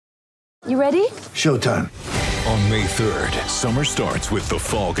You ready? Showtime. On May 3rd, summer starts with The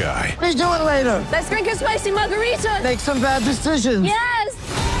Fall Guy. Let's do it later. Let's drink a spicy margarita. Make some bad decisions.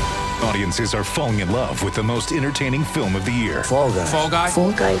 Yes! Audiences are falling in love with the most entertaining film of the year. Fall Guy. Fall Guy?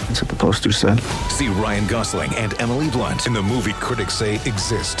 Fall Guy. That's what the poster said. See Ryan Gosling and Emily Blunt in the movie critics say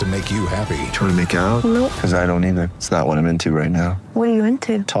exists to make you happy. Trying to make it out? Nope. Because I don't either. It's not what I'm into right now. What are you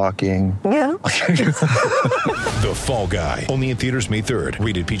into? Talking. Yeah. The Fall Guy. Only in theaters May 3rd.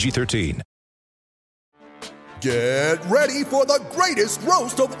 Rated PG-13. Get ready for the greatest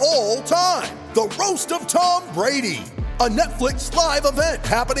roast of all time. The Roast of Tom Brady. A Netflix live event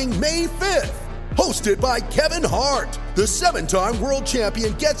happening May 5th. Hosted by Kevin Hart. The 7-time world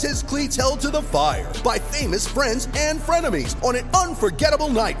champion gets his cleats held to the fire by famous friends and frenemies on an unforgettable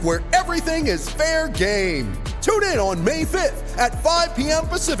night where everything is fair game. Tune in on May 5th at 5 p.m.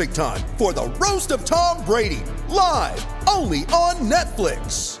 Pacific time for the Roast of Tom Brady. Live only on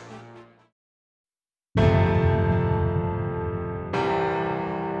Netflix.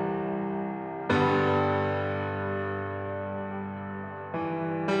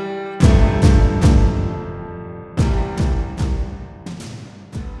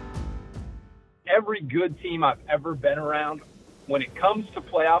 Every good team I've ever been around, when it comes to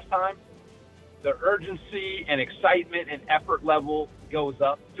playoff time, the urgency and excitement and effort level goes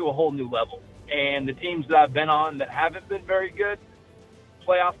up to a whole new level. And the teams that I've been on that haven't been very good,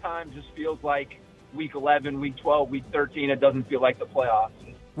 playoff time just feels like week 11, week 12, week 13. It doesn't feel like the playoffs.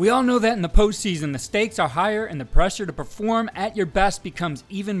 We all know that in the postseason, the stakes are higher and the pressure to perform at your best becomes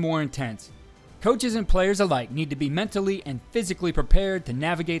even more intense. Coaches and players alike need to be mentally and physically prepared to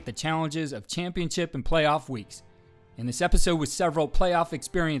navigate the challenges of championship and playoff weeks. In this episode with several playoff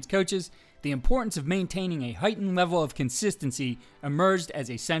experienced coaches, the importance of maintaining a heightened level of consistency emerged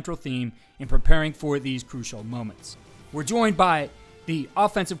as a central theme in preparing for these crucial moments. We're joined by the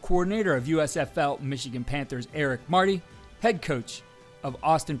offensive coordinator of USFL Michigan Panthers, Marty, head coach of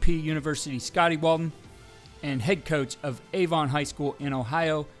Austin Peay University, Scotty Walden, and head coach of Avon High School in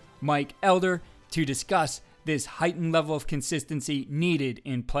Ohio, Mike Elder, to discuss this heightened level of consistency needed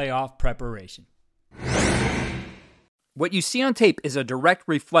in playoff preparation. What you see on tape is a direct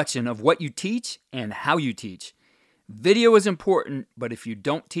reflection of what you teach and how you teach. Video is important, but if you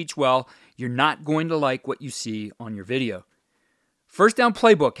don't teach well, you're not going to like what you see on your video. First Down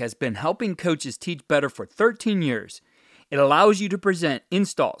Playbook has been helping coaches teach better for 13 years. It allows you to present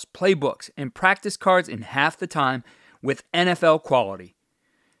installs, playbooks, and practice cards in half the time with NFL quality.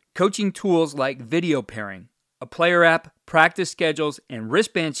 Coaching tools like video pairing, a player app, practice schedules, and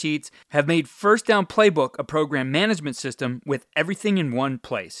wristband sheets have made First Down Playbook a program management system with everything in one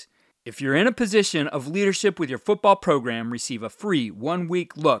place. If you're in a position of leadership with your football program, receive a free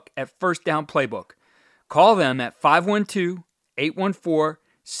 1-week look at First Down Playbook. Call them at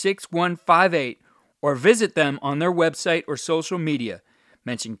 512-814-6158 or visit them on their website or social media.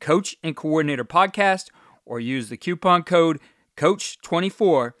 Mention Coach and Coordinator Podcast or use the coupon code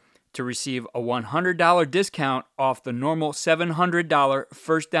COACH24 to receive a $100 discount off the normal $700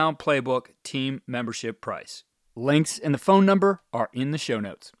 First Down Playbook team membership price. Links and the phone number are in the show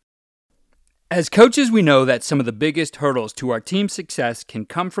notes. As coaches, we know that some of the biggest hurdles to our team's success can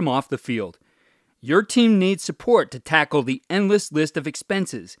come from off the field. Your team needs support to tackle the endless list of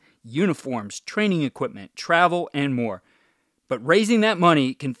expenses, uniforms, training equipment, travel, and more. But raising that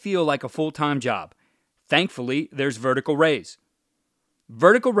money can feel like a full-time job. Thankfully, there's Vertical Raise.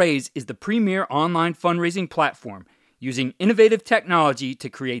 Vertical Raise is the premier online fundraising platform using innovative technology to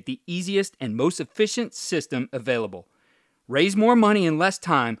create the easiest and most efficient system available. Raise more money in less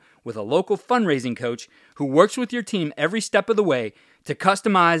time with a local fundraising coach who works with your team every step of the way to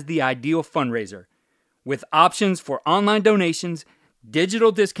customize the ideal fundraiser. With options for online donations,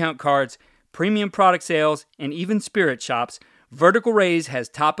 digital discount cards, premium product sales, and even spirit shops, Vertical Raise has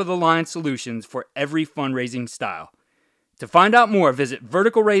top-of-the-line solutions for every fundraising style. To find out more, visit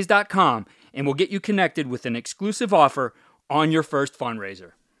verticalraise.com and we'll get you connected with an exclusive offer on your first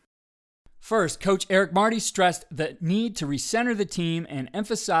fundraiser. First, Coach Marty stressed the need to recenter the team and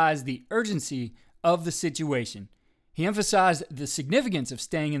emphasize the urgency of the situation. He emphasized the significance of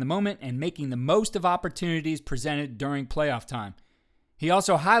staying in the moment and making the most of opportunities presented during playoff time. He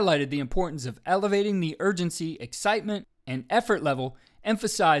also highlighted the importance of elevating the urgency, excitement, and effort level,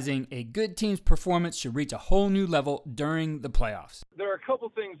 emphasizing a good team's performance should reach a whole new level during the playoffs. There are a couple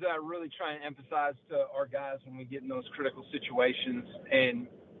things that I really try and emphasize to our guys when we get in those critical situations. And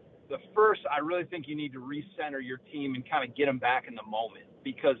the first, I really think you need to recenter your team and kind of get them back in the moment,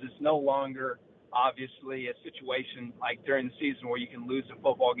 because it's no longer obviously a situation like during the season where you can lose a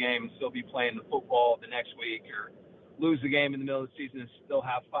football game and still be playing the football the next week, or lose the game in the middle of the season and still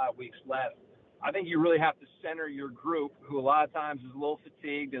have 5 weeks left. I think you really have to center your group, who a lot of times is a little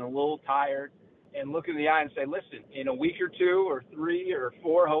fatigued and a little tired, and look in the eye and say, listen, in a week or 2 or 3 or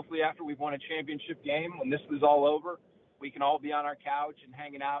 4, hopefully after we've won a championship game, when this is all over, we can all be on our couch and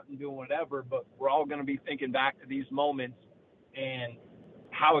hanging out and doing whatever, but we're all going to be thinking back to these moments and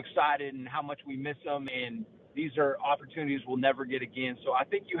how excited and how much we miss them, and these are opportunities we'll never get again. So I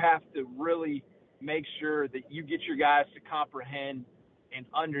think you have to really make sure that you get your guys to comprehend and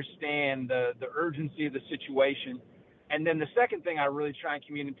understand the urgency of the situation. And then the second thing I really try and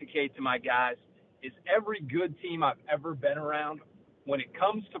communicate to my guys is every good team I've ever been around, when it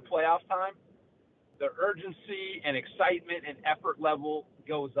comes to playoff time, the urgency and excitement and effort level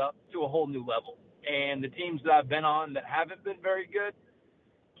goes up to a whole new level. And the teams that I've been on that haven't been very good,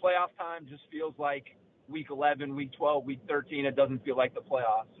 playoff time just feels like week 11, week 12, week 13. It doesn't feel like the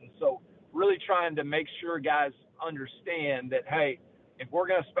playoffs. And so really trying to make sure guys understand that, hey, if we're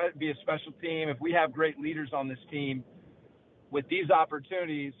going to be a special team, if we have great leaders on this team, with these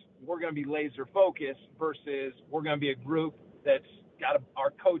opportunities, we're going to be laser focused versus we're going to be a group that's got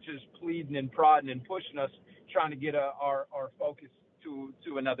our coaches pleading and prodding and pushing us, trying to get our focus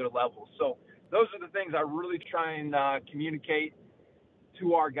to another level. So those are the things I really try and communicate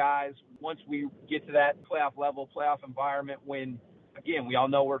to our guys once we get to that playoff level, playoff environment, when, again, we all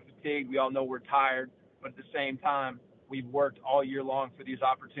know we're fatigued, we all know we're tired, but at the same time, we've worked all year long for these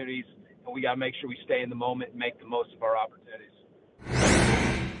opportunities, and we got to make sure we stay in the moment and make the most of our opportunities.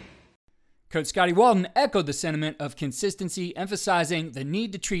 Coach Scotty Walden echoed the sentiment of consistency, emphasizing the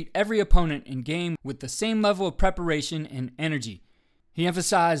need to treat every opponent in game with the same level of preparation and energy. He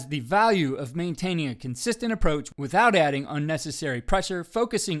emphasized the value of maintaining a consistent approach without adding unnecessary pressure,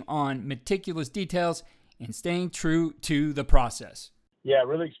 focusing on meticulous details, and staying true to the process. Yeah,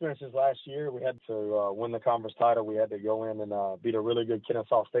 really experienced this last year. We had to win the conference title. We had to go in and beat a really good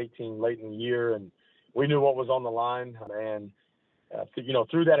Kennesaw State team late in the year, and we knew what was on the line. And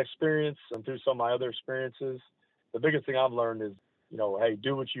through that experience and through some of my other experiences, the biggest thing I've learned is, hey,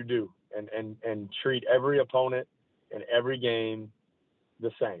 do what you do and treat every opponent and every game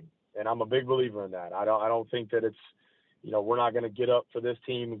the same. And I'm a big believer in that. I don't think that it's, we're not going to get up for this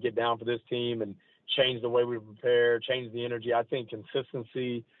team and get down for this team and change the way we prepare, change the energy. I think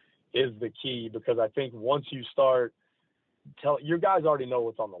consistency is the key, because I think once you start your guys already know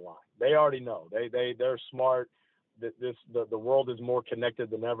what's on the line. They already know. They're smart. The world is more connected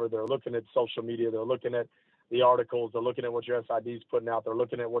than ever. They're looking at social media. They're looking at the articles. They're looking at what your SID's putting out. They're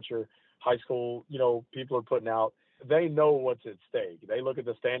looking at what your high school, people are putting out. They know what's at stake. They look at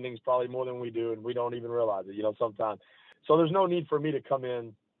the standings probably more than we do, and we don't even realize it, sometimes. So there's no need for me to come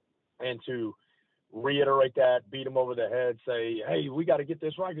in and to reiterate that, beat them over the head, say, hey, we got to get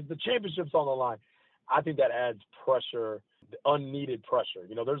this right because the championship's on the line. I think that adds pressure, unneeded pressure.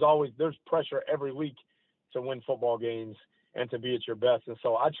 There's pressure every week to win football games and to be at your best. And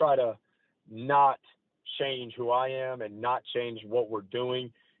so I try to not change who I am and not change what we're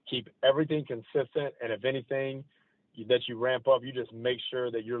doing, keep everything consistent. And if anything that you ramp up, you just make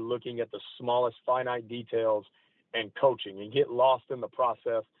sure that you're looking at the smallest finite details and coaching, and get lost in the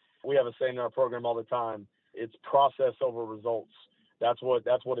process. We have a saying in our program all the time, it's process over results. That's what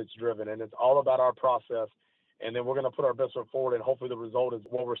it's driven. And it's all about our process. And then we're going to put our best foot forward, and hopefully the result is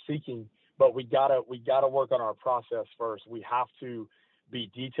what we're seeking. But we gotta work on our process first. We have to be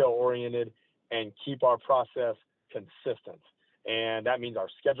detail oriented and keep our process consistent. And that means our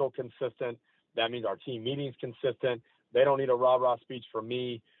schedule consistent. That means our team meetings consistent. They don't need a rah-rah speech from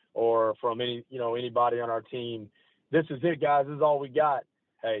me or from anybody on our team. This is it, guys. This is all we got.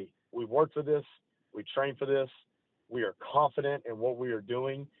 Hey, we've worked for this. We trained for this. We are confident in what we are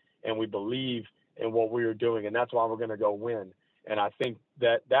doing, and we believe in what we are doing, and that's why we're going to go win. And I think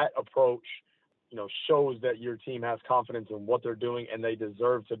that approach, shows that your team has confidence in what they're doing, and they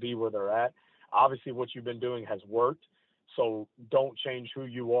deserve to be where they're at. Obviously, what you've been doing has worked, so don't change who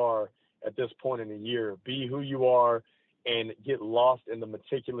you are at this point in the year. Be who you are and get lost in the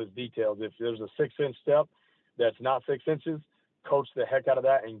meticulous details. If there's a 6-inch step that's not 6 inches, coach the heck out of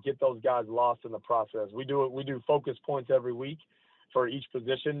that and get those guys lost in the process. We do focus points every week for each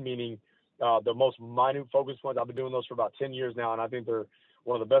position, meaning the most minute focus points. I've been doing those for about 10 years now, and I think they're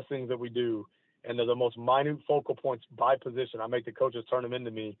one of the best things that we do. And they're the most minute focal points by position. I make the coaches turn them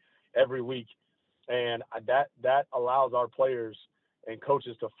into me every week. And that allows our players and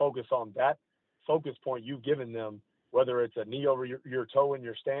coaches to focus on that focus point you've given them, whether it's a knee over your toe in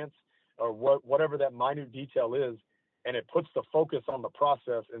your stance or whatever that minute detail is. And it puts the focus on the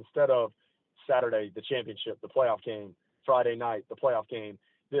process instead of Saturday, the championship, the playoff game, Friday night, the playoff game,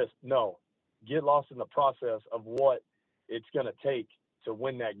 No, get lost in the process of what it's going to take to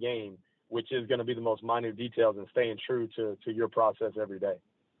win that game, which is going to be the most minute details and staying true to your process every day.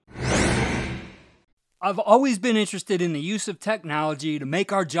 I've always been interested in the use of technology to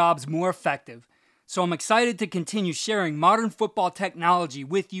make our jobs more effective, so I'm excited to continue sharing modern football technology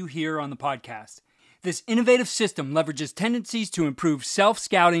with you here on the podcast. This innovative system leverages tendencies to improve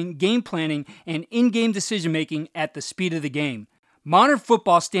self-scouting, game planning, and in-game decision-making at the speed of the game. Modern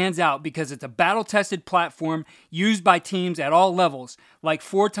football stands out because it's a battle-tested platform used by teams at all levels, like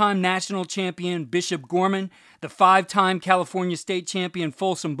 4-time national champion Bishop Gorman, the 5-time California state champion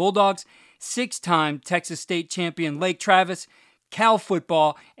Folsom Bulldogs, 6-time Texas state champion Lake Travis, Cal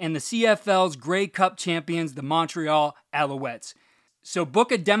football, and the CFL's Grey Cup champions, the Montreal Alouettes. So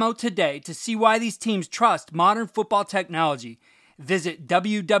book a demo today to see why these teams trust modern football technology. Visit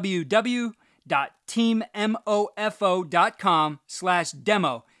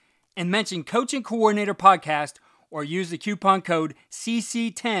www.teammofo.com/demo and mention Coach and Coordinator Podcast or use the coupon code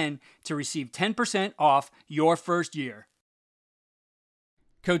CC10 to receive 10% off your first year.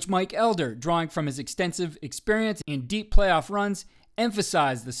 Coach Mike Elder, drawing from his extensive experience in deep playoff runs,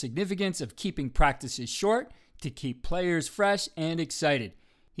 emphasized the significance of keeping practices short to keep players fresh and excited.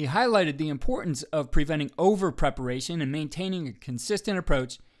 He highlighted the importance of preventing over-preparation and maintaining a consistent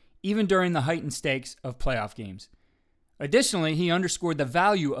approach even during the heightened stakes of playoff games. Additionally, he underscored the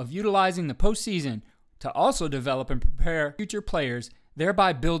value of utilizing the postseason to also develop and prepare future players,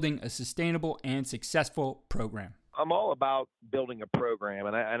 thereby building a sustainable and successful program. I'm all about building a program,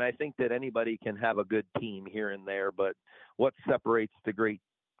 and I think that anybody can have a good team here and there, but what separates the great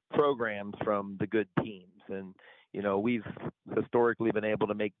programs from the good teams? And, you know, we've historically been able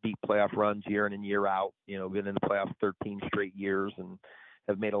to make deep playoff runs year in and year out, you know, been in the playoffs 13 straight years and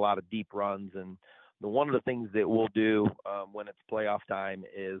have made a lot of deep runs. And one of the things that we'll do when it's playoff time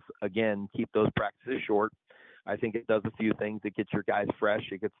is, again, keep those practices short. I think it does a few things. It gets your guys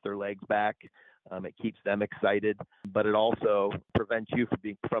fresh. It gets their legs back. It keeps them excited, but it also prevents you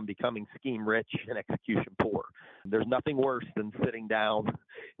from becoming scheme rich and execution poor. There's nothing worse than sitting down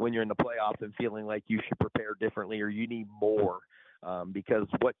when you're in the playoffs and feeling like you should prepare differently or you need more, because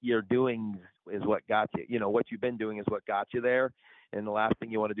what you're doing is what got you. You know, what you've been doing is what got you there. And the last thing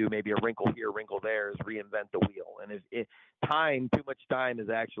you want to do, maybe a wrinkle here, wrinkle there, is reinvent the wheel. And too much time is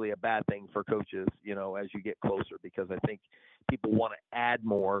actually a bad thing for coaches, you know, as you get closer, because I think people want to add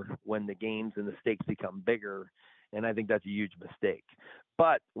more when the games and the stakes become bigger. And I think that's a huge mistake.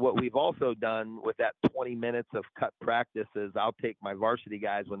 But what we've also done with that 20 minutes of cut practice is I'll take my varsity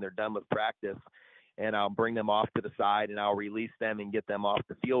guys when they're done with practice and I'll bring them off to the side and I'll release them and get them off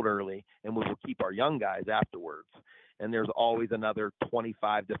the field early. And we will keep our young guys afterwards. And there's always another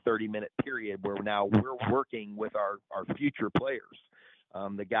 25 to 30-minute period where now we're working with our future players,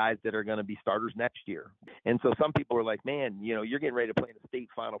 the guys that are going to be starters next year. And so some people are like, man, you know, you're getting ready to play in the state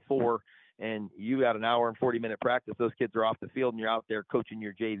Final Four, and you got an hour and 40-minute practice. Those kids are off the field, and you're out there coaching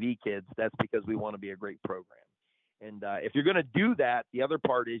your JV kids. That's because we want to be a great program. And if you're going to do that, the other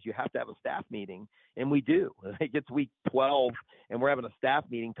part is you have to have a staff meeting, and we do. It gets week 12, and we're having a staff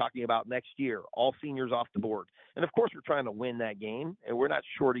meeting talking about next year, all seniors off the board. And, of course, we're trying to win that game, and we're not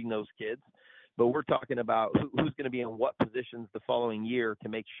shorting those kids, but we're talking about who's going to be in what positions the following year to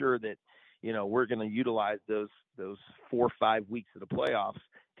make sure that, you know, we're going to utilize those 4 or 5 weeks of the playoffs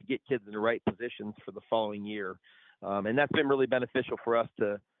to get kids in the right positions for the following year. And that's been really beneficial for us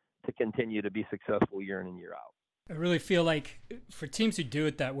to continue to be successful year in and year out. I really feel like for teams who do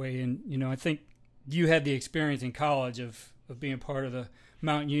it that way, and, you know, I think you had the experience in college of being part of the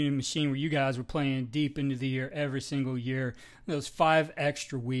Mount Union machine where you guys were playing deep into the year every single year, those 5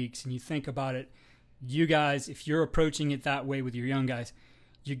 extra weeks, and you think about it, you guys, if you're approaching it that way with your young guys,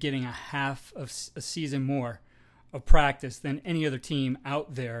 you're getting a half of a season more of practice than any other team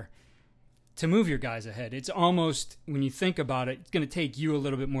out there to move your guys ahead. It's almost, when you think about it, it's going to take you a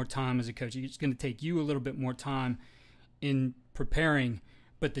little bit more time as a coach. It's going to take you a little bit more time in preparing,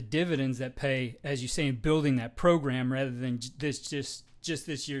 but the dividends that pay, as you say, in building that program rather than just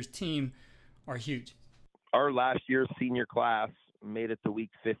this year's team are huge. Our last year's senior class made it to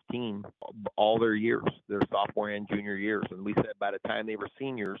week 15 all their years, their sophomore and junior years. And we said by the time they were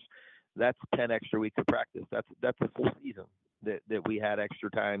seniors, that's 10 extra weeks of practice. That's a full season that we had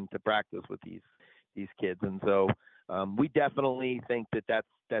extra time to practice with these kids. And so we definitely think that's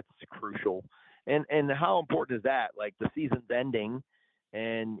crucial. And how important is that? Like, the season's ending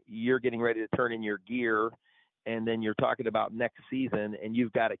and you're getting ready to turn in your gear, and then you're talking about next season, and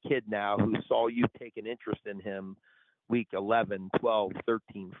you've got a kid now who saw you take an interest in him week 11, 12,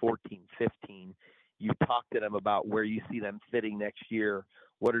 13, 14, 15. you talk to them about where you see them fitting next year.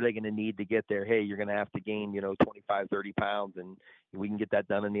 What are they going to need to get there? Hey, you're going to have to gain, 25, 30 pounds, and we can get that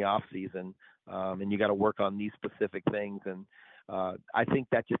done in the off season. And you got to work on these specific things. And I think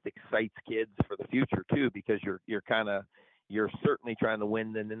that just excites kids for the future too, because you're certainly trying to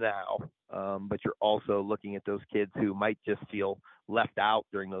win in the now, but you're also looking at those kids who might just feel left out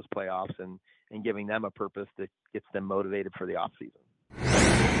during those playoffs and giving them a purpose that gets them motivated for the off season.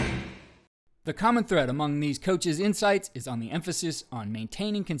 The common thread among these coaches' insights is on the emphasis on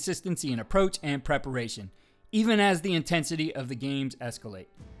maintaining consistency in approach and preparation, even as the intensity of the games escalate.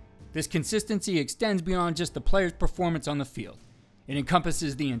 This consistency extends beyond just the player's performance on the field. It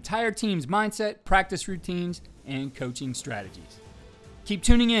encompasses the entire team's mindset, practice routines, and coaching strategies. Keep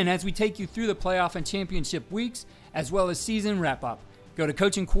tuning in as we take you through the playoff and championship weeks, as well as season wrap-up. Go to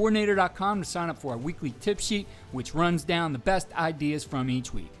coachingcoordinator.com to sign up for our weekly tip sheet, which runs down the best ideas from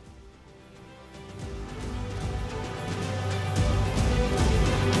each week.